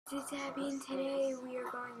It's Abby, and today we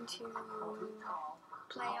are going to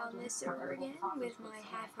play on this server again with my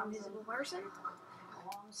half-invisible person.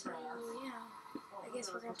 So, yeah, I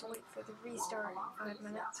guess we're going to have to wait for the restart in 5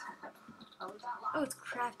 minutes. Oh, it's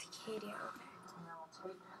Coolcatz. Okay.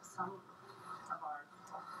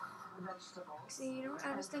 See, you know what?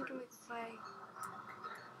 I was thinking we could play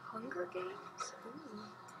Hunger Games? Ooh.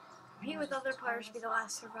 Compete with other players to be the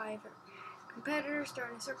last survivor. Competitors start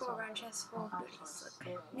in a circle around chests full of goodies.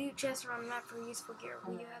 Look, new chests around the map for useful gear.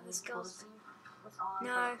 Will you have the skills?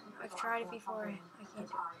 No, I've tried it before. I can't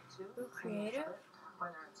do it. Ooh, creative? Oh.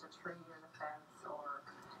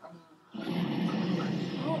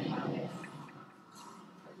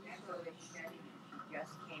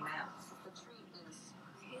 Just came out. The tree is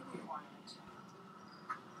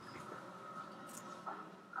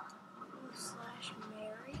slash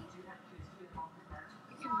marry?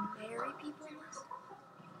 You can marry people in this?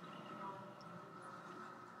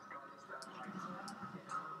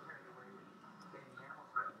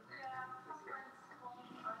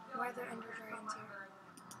 Why are there ender dragons here?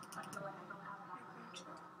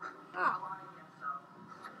 Oh.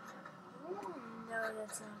 Ooh, no,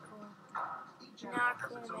 that's not cool. Not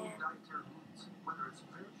cool, man.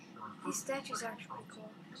 These statues are actually pretty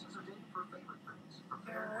cool.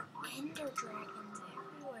 There are ender dragons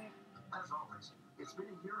everywhere. As always, it's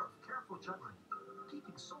been a year of careful juggling.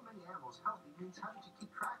 Keeping so many animals healthy means having to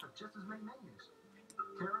keep track of just as many menus.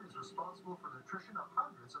 Karen is responsible for the nutrition of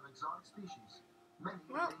hundreds of exotic species. Many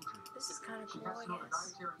endangered. This is kind of cool, I She has to know the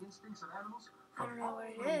guess. dietary instincts of animals. I don't know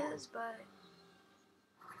what it is, but...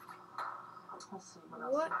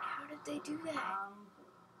 What? How did they do that?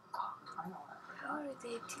 How did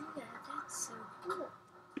they do that? That's so cool.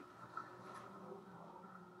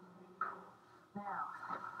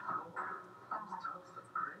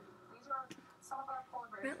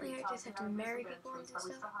 Apparently I just have to marry people and do stuff.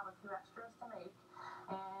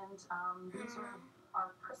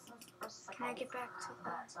 Can I get back to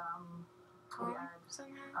the home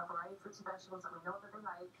somehow?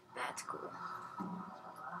 That's cool.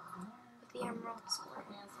 With the emeralds.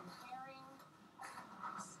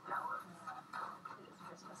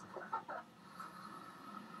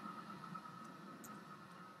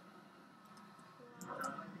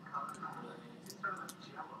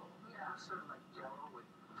 Sort of like jello with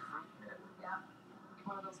fruit in it. Yeah,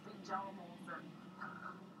 one of those big jello molds that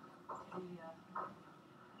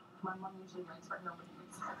my mom usually makes, but nobody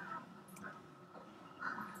makes it.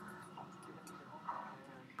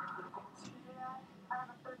 Yeah, I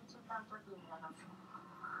have a 32-pound turkey in the oven.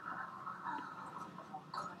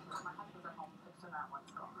 My husband's at home fixing that one,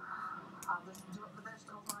 so I'll just do it for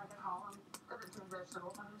vegetables when I get home. I'm good at doing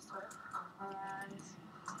vegetables, I'm used to it. And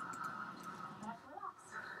that's relax.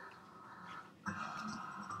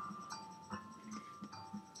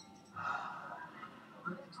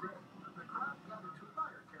 The next day, the crowd gathered to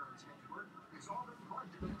admire Karen's handiwork is already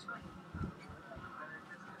larger than expected.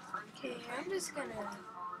 Okay, I'm just gonna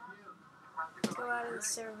go out of the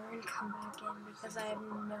server and come back in because I have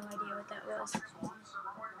no idea what that was.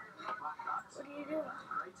 What do you do?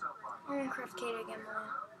 I'm in Coolcatz again, man.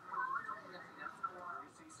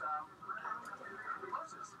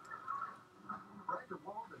 Brad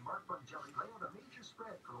DeWald and Mark Bungelli lay out a major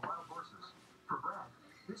spread for the wild horses. For Brad,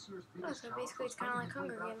 this year's Oh, so basically it's kind of like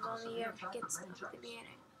Hunger Games, only you have to get stuff at the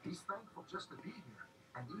beginning. He's thankful just to be here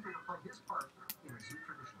and eager to play his part in a zoo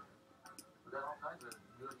tradition. We got all kinds of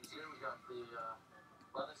goodies here. We got the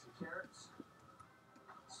lettuce and carrots,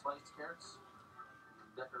 sliced carrots.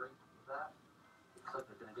 Decorate with that. Looks like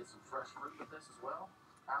they're going to get some fresh fruit with this as well.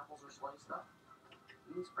 Apples are sliced up.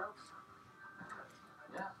 Bean sprouts.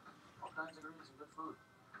 Yeah, all kinds of ingredients and good food.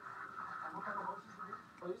 And what kind of horses are these?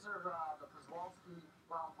 Well, these are the Przewalski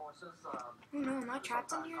wild horses. Oh no, am I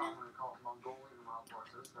trapped in here now? We call them Mongolian wild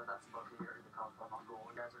horses. That's about the area they call it, the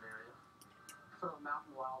Mongolian desert area. Sort of a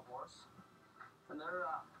mountain wild horse. And they're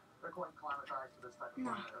quite acclimatized to this type of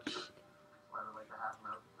climate. That's why they like to have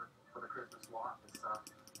them out for the Christmas walk. It's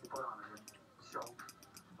you put on a good show.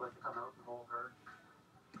 Like to come out and hold herd.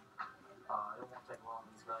 It won't take long.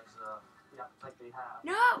 These guys, the appetite they have.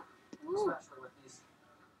 No! Ooh. Especially with these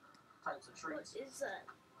types of treats. What is that?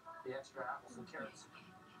 The extra apples and carrots.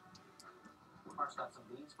 Mark's got some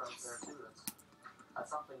bean sprouts there too.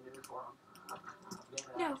 That's something new for them.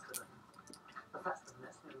 No. The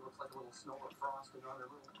festiveness maybe looks like a little snow or frosting on their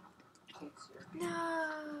little cakes here.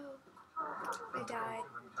 No! I died.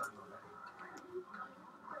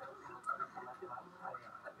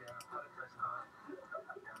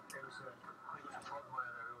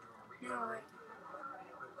 No.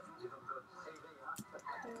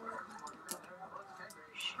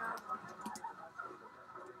 Shop.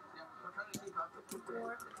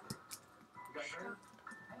 Warp.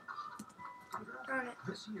 Darn it.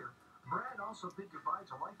 This year, Brad also bid goodbye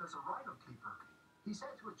to life as a rhino keeper. He's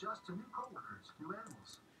had to adjust to new coworkers, new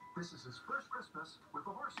animals. This is his first Christmas with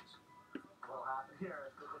the horses. What'll happen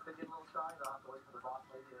here, if they get a little shy, they'll have to wait for the boss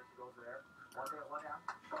lady there. She goes there. One day at one hand.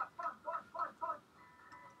 Come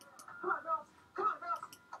on, Bells! Come on,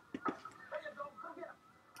 Bells! There you go, come get him!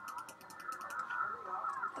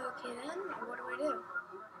 Okay then, what do I do?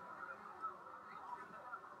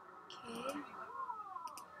 Okay.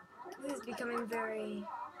 This is becoming very,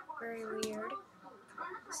 very weird.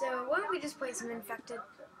 So, why don't we just play some infected?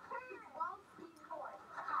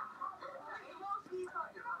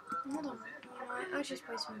 Hold on. You know what? Let's just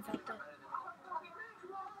play some infected.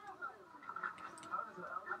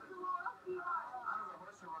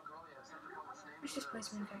 Let's just play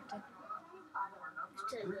some infected.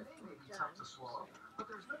 They may be tough to swallow, but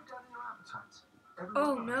there's no gutting your appetites.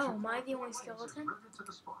 Oh no, am I the only skeleton?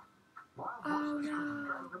 Oh no.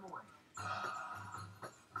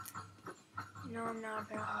 No, I'm not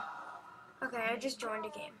apparently. Okay, I just joined a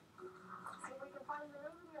game.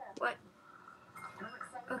 What?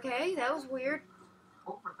 Okay, that was weird.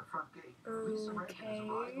 Over at the front gate, Lisa Rankin has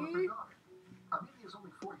arrived with her daughter. Amelia is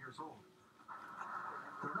only 4 years old.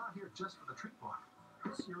 They're not here just for the treat block.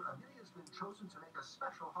 This year, Amelia has been chosen to make a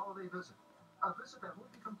special holiday visit. A visit that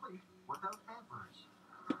won't be complete without antlers.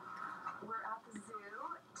 We're at the zoo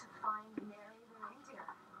to find Mary the reindeer.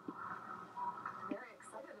 Very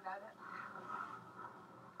excited about it.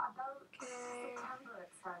 About September it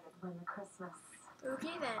started when the Christmas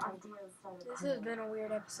Okay then. ideas started This has been a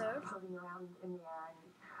weird episode. floating around in the air,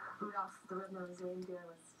 and Rudolph the Red-Nosed Reindeer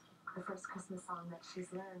was the first Christmas song that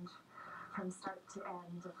she's learned from start to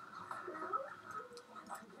end. Thank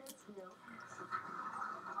you.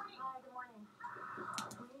 Hi, good morning.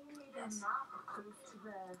 We need a map, please, to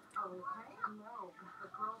the globe. The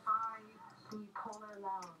globe by the Polar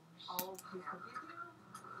Lounge. Oh, we could give you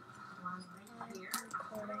one right here.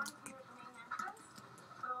 Recording. One here at the main entrance.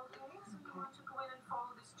 Okay, so you want to go in and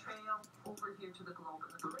follow this trail over here to the globe.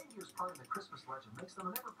 The reindeer's part of the Christmas legend makes them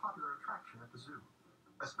an ever-popular attraction at the zoo,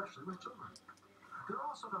 especially with children. They're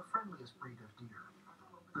also the friendliest breed of deer.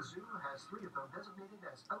 The zoo has 3 of them designated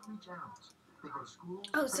as outreach animals. They go to schools,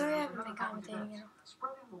 Oh, sorry, I fairs, haven't and been other public commentating, events,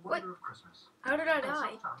 spreading the What? wonder of Christmas. How did I And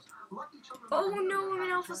die? sometimes, lucky children Oh, like no, Amelia I'm an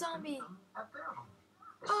have alpha a chance to meet zombie. them at their home.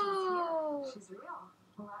 Oh! She's real.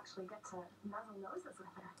 We'll actually get to nuzzle noses with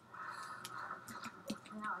her.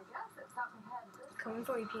 Now, I guess it's up ahead. Coming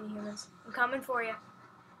for you, puny humans. I'm coming for you.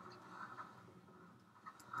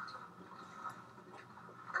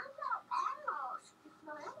 I'm not animals. It's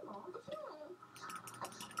not animals.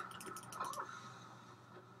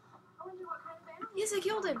 I wonder what kind of animal. Yes, I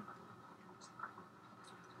killed him.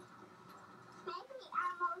 Maybe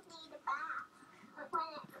animals need a bath.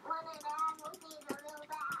 When an animal needs a little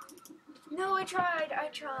bath. No, I tried.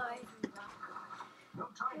 No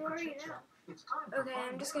time Where for are you chit-chat. now? It's time for Okay, fun.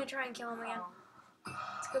 I'm just gonna try and kill him again.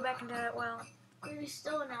 Let's go back into that well. Are you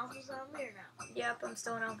still an alpha zombie or no? Yep, I'm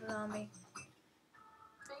still an alpha zombie.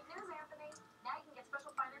 Big news, Anthony. Now you can get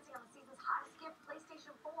special financing on the season's hottest gift,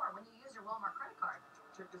 PlayStation 4, when you use your Walmart credit card.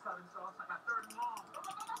 Check this out in sauce. I got 3rd and long.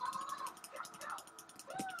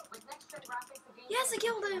 With next-gen graphics, the game Yes, I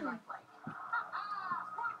killed him. lifelike.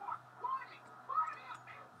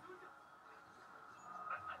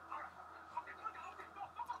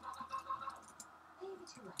 Maybe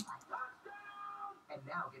too lifelike. And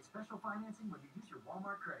now get special financing when you use your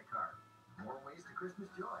Walmart credit card. More ways to Christmas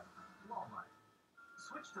joy. Walmart.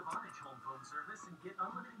 Switch to Vonage Home Phone Service and get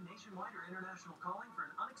unlimited nationwide or international calling for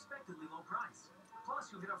an unexpectedly low price. Plus,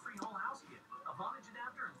 you'll get a free whole house kit, a Vonage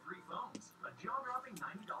adapter, and 3 phones. A jaw-dropping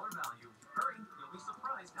 $90 value. Hurry, you'll be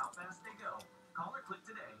surprised how fast they go. Call or click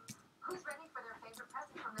today. Who's ready for their favorite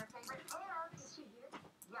present from their favorite aunt? Is she here?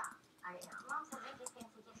 Yeah, I am. Mom said we get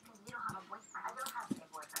fancy gifts because you don't have a boyfriend. I don't have any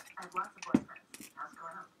boyfriend. I have lots of boyfriends. How's it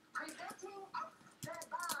going on? Presenting extra He's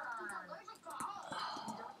bond. allergic to eggs.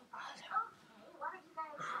 You don't eat bugs. Okay, why don't you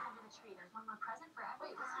guys sit under the tree? There's one more present for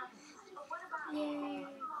Wait, everyone. but what about? Yay.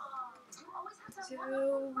 You always have to So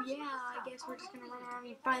wonder yeah, I guess we're just gonna run around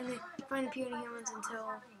and find the puny humans until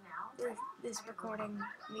this recording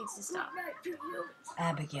needs to stop.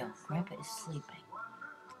 Abigail, Grandpa is sleeping.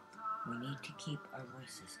 We need to keep our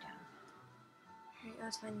voices down. Alright,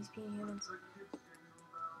 let's find these puny humans.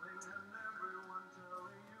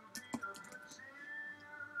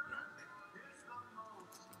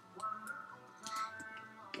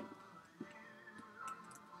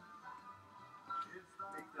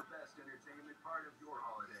 Make the best entertainment part of your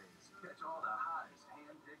holidays. Catch all the hottest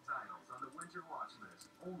hand-picked titles on the winter watch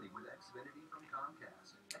list. Only with Xfinity from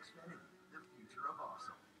Comcast. Xfinity, the future of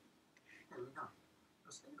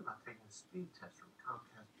was thinking about taking a speed test from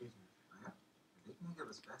Coolcatz Business. Yeah. If they can't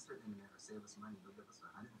give us faster internet or save us money, they'll give us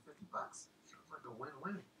 $150. Sounds like a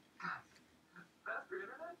win-win. Faster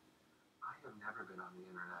internet? I have never been on the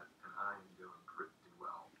internet, and I am doing pretty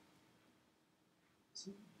well.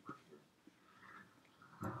 See, look here.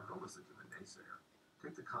 Don't listen to the naysayer.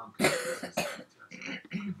 Take the Comcast Business Speed Test.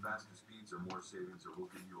 Get faster speeds or more savings, or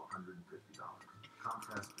we'll give you $150.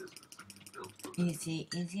 Comcast Business. Built for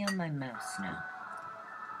Easy on my mouse now.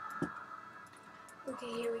 Okay,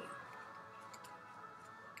 here we go.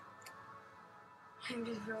 I'm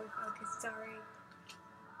just really focused, sorry.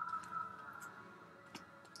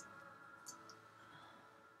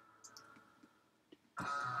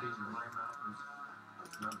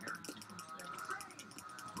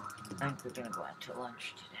 I think we're gonna go out to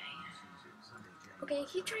lunch today. Okay,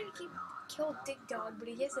 he's trying to kill Dig Dog, but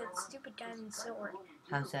he has that stupid diamond sword.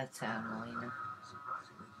 How's that sound, Melina?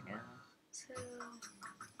 Yeah. So,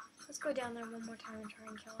 let's go down there one more time and try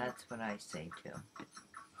and kill him. That's what I say too.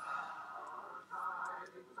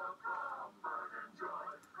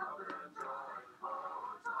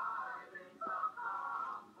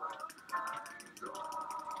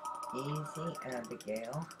 Easy,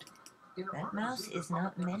 Abigail. That mouse is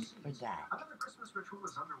not meant for that. Another Christmas ritual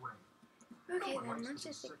is underway. Okay, My then wife's let's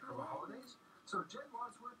getting just sick ignore for the that. holidays, so Jen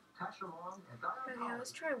Wadsworth, Tasha Long, and Diane Okay,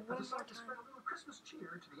 let's try one more decided to time. spread a little Christmas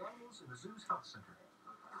cheer to the animals in the zoo's health center.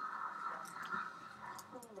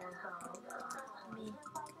 Me.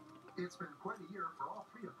 It's been quite a year for all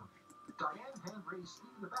three of them. Diane hand-raised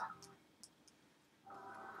Steve the Bat.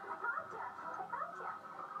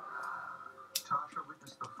 Tasha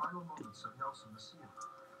witnessed the final moments of Nelson the Seal.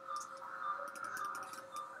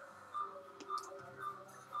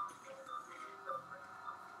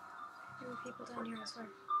 There were people down here, I swear.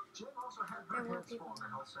 Jen also had There her were hands people full in the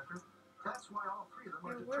down health center. That's why all three of them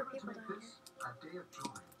are There were determined to people make down this a day of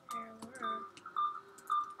joy. There were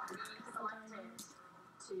people down here.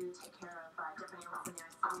 To take care of different animals in the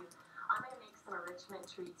ICU. I'm going to make some enrichment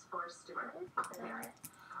treats for Stuart and Merritt.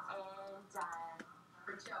 And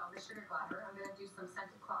for Joe, the sugar glider, I'm going to do some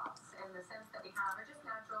scented cloths. And the scents that we have are just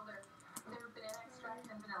natural. They're banana extract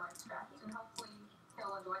and vanilla extract. And hopefully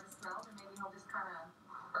he'll enjoy the smells and maybe he'll just kind of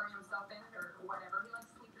burn himself in it or whatever. He likes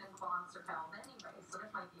sleeping in cloths or towels anyway. So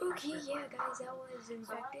this might be Okay, yeah, guys, that was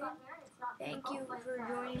infected. Thank you for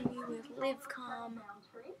joining me with Livcom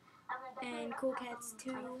and Coolcatz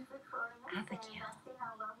 2. Abigail.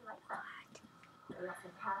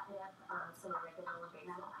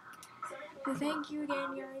 So thank you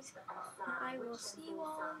again, guys. I will see you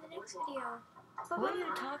all in the next video. Who are you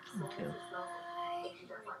talking to?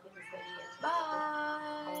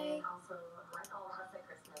 Bye. Bye.